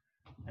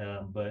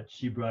 but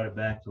she brought it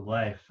back to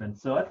life. And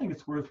so I think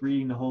it's worth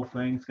reading the whole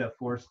thing. It's got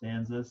 4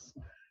 stanzas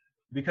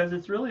because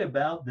it's really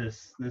about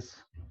this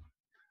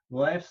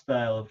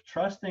lifestyle of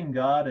trusting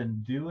God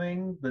and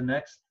doing the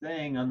next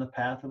thing on the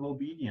path of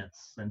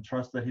obedience and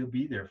trust that he'll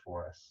be there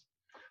for us.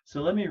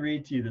 So let me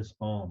read to you this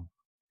poem.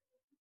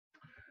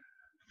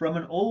 From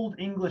an old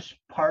English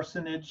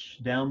parsonage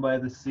down by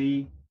the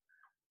sea,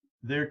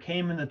 there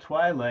came in the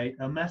twilight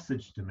a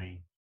message to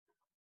me.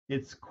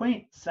 Its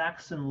quaint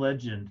Saxon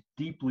legend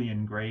deeply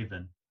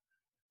engraven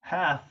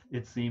hath,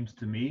 it seems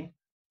to me,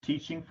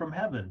 teaching from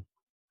heaven.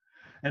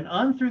 And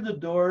on through the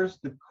doors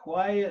the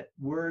quiet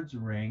words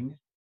ring,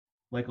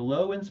 like a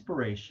low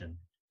inspiration,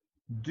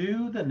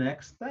 do the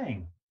next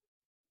thing.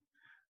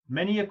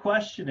 Many a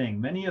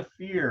questioning, many a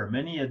fear,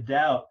 many a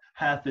doubt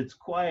hath its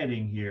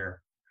quieting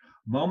here.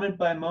 Moment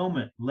by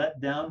moment, let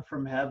down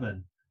from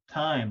heaven,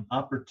 time,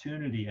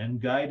 opportunity,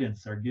 and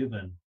guidance are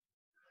given.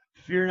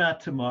 Fear not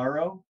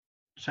tomorrow,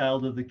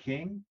 child of the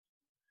King.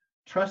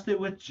 Trust it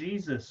with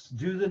Jesus.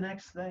 Do the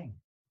next thing.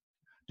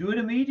 Do it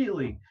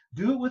immediately.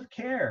 Do it with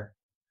care.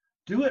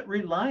 Do it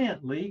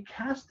reliantly,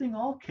 casting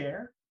all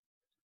care.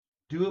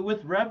 Do it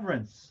with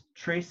reverence,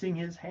 tracing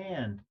his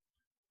hand,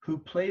 who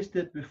placed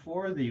it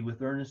before thee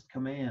with earnest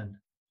command.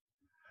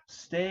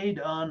 Stayed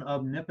on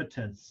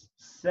omnipotence,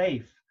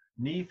 safe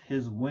neath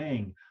his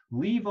wing,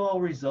 leave all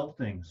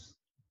resultings.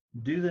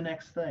 Do the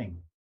next thing.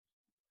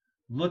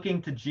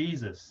 Looking to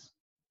Jesus,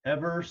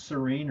 ever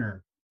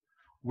serener,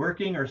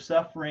 working or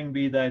suffering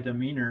be thy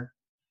demeanor.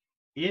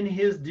 In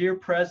his dear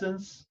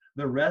presence,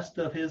 the rest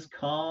of his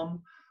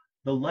calm,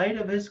 the light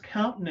of his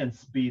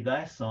countenance be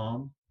thy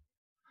psalm.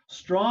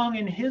 Strong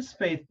in his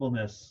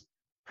faithfulness,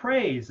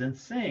 praise and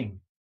sing.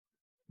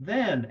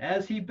 Then,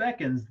 as he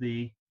beckons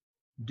thee,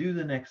 do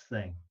the next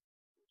thing.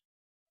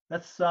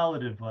 That's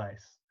solid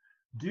advice.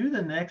 Do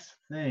the next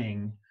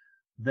thing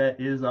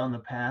that is on the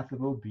path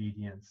of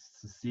obedience,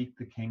 to seek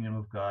the kingdom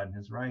of God and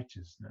his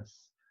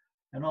righteousness.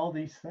 And all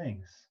these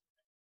things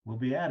will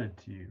be added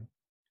to you.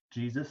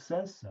 Jesus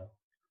says so.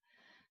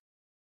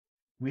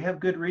 We have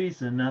good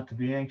reason not to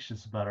be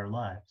anxious about our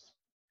lives.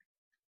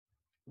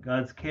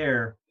 God's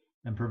care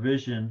and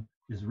provision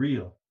is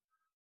real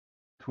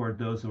toward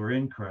those who are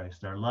in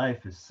Christ. Our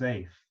life is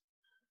safe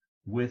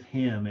with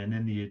him and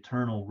in the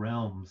eternal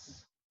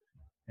realms.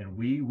 And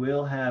we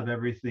will have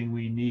everything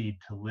we need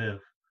to live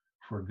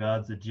for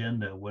God's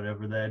agenda,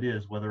 whatever that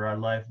is, whether our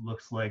life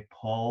looks like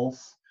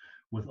Paul's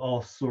with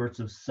all sorts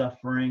of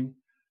suffering,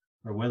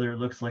 or whether it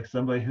looks like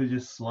somebody who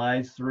just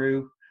slides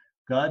through.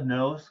 God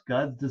knows.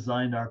 God's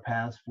designed our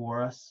paths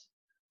for us,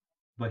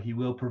 but he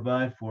will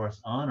provide for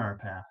us on our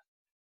path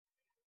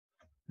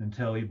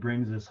until he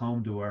brings us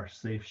home to our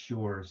safe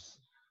shores,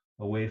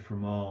 away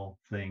from all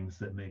things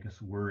that make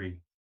us worry.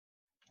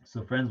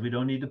 So friends, we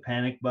don't need to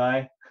panic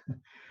buy.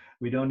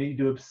 We don't need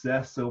to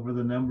obsess over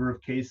the number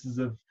of cases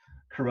of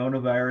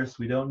coronavirus.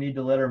 We don't need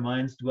to let our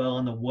minds dwell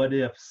on the what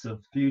ifs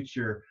of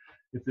future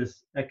if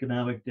this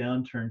economic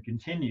downturn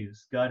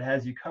continues. God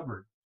has you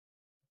covered.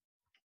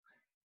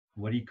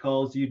 What he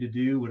calls you to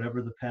do,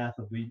 whatever the path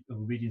of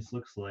obedience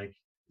looks like,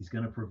 he's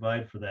going to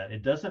provide for that.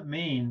 It doesn't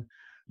mean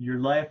your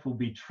life will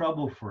be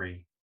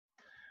trouble-free,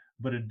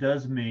 but it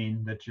does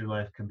mean that your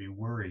life can be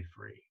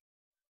worry-free.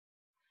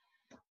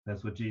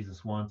 That's what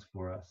Jesus wants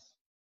for us.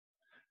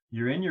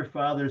 You're in your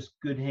Father's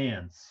good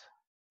hands.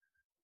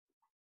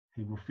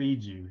 He will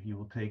feed you. He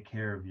will take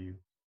care of you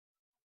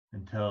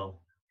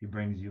until he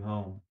brings you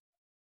home.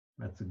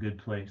 That's a good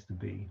place to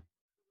be.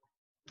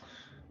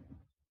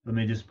 Let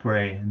me just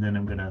pray, and then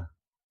I'm going to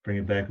bring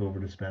it back over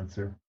to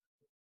Spencer.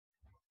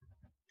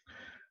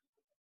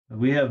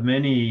 We have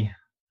many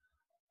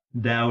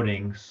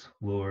doubtings,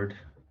 Lord,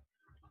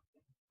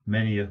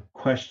 many of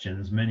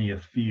questions, many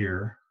of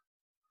fear.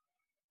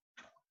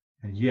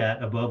 And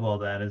yet, above all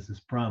that is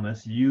this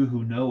promise. You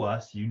who know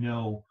us, you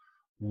know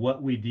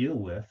what we deal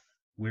with.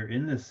 We're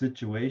in this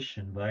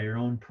situation by your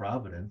own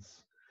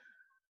providence,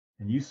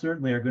 and you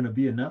certainly are going to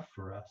be enough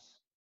for us.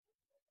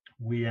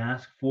 We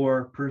ask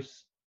for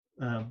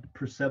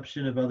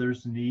perception of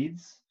others'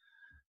 needs,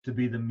 to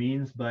be the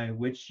means by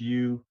which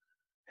you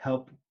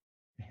help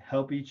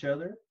each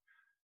other.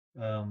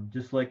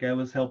 Just like I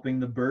was helping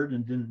the bird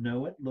and didn't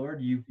know it,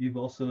 Lord, you've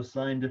also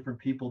assigned different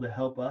people to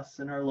help us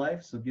in our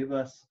life. So give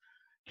us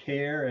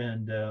care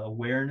and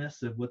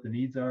awareness of what the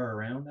needs are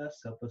around us.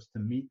 Help us to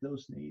meet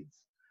those needs.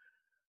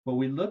 But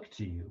we look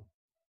to you.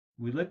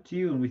 We look to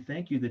you and we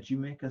thank you that you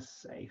make us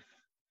safe.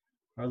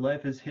 Our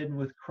life is hidden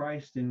with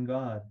Christ in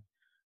God.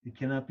 It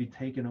cannot be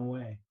taken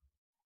away.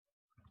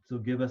 So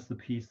give us the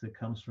peace that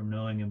comes from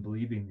knowing and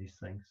believing these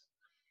things.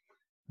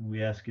 And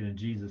we ask it in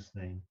Jesus'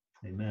 name.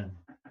 Amen.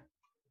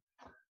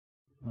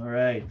 All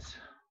right.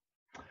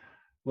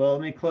 Well,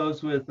 let me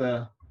close with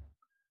a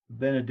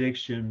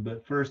benediction,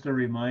 but first a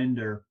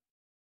reminder.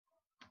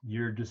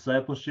 Your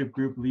discipleship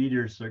group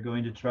leaders are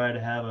going to try to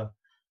have a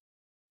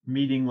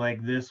meeting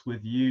like this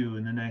with you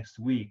in the next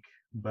week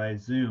by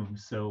Zoom.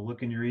 So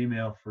look in your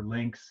email for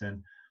links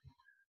and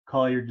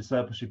call your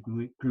discipleship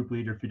group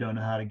leader if you don't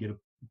know how to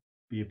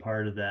be a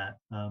part of that.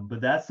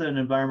 But that's an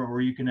environment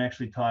where you can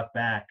actually talk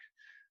back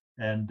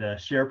and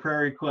share prayer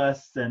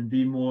requests and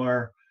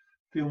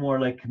feel more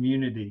like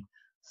community.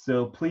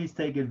 So please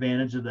take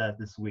advantage of that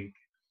this week.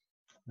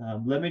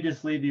 Let me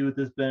just leave you with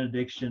this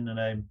benediction that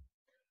I'm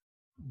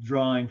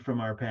drawing from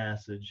our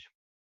passage.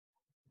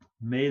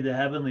 May the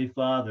Heavenly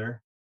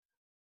Father,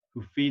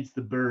 who feeds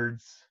the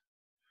birds,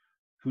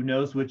 who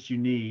knows what you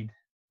need,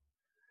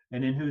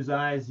 and in whose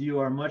eyes you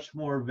are much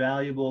more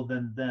valuable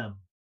than them,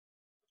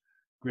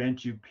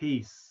 grant you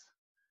peace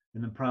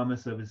in the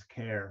promise of his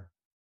care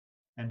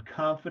and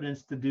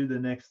confidence to do the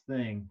next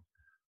thing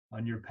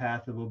on your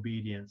path of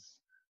obedience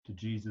to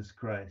Jesus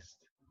Christ.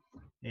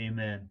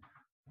 Amen.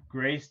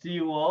 Grace to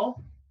you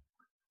all,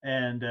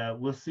 and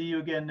we'll see you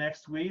again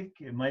next week.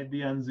 It might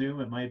be on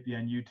Zoom, it might be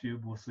on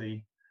YouTube. We'll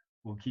see.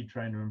 We'll keep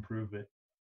trying to improve it.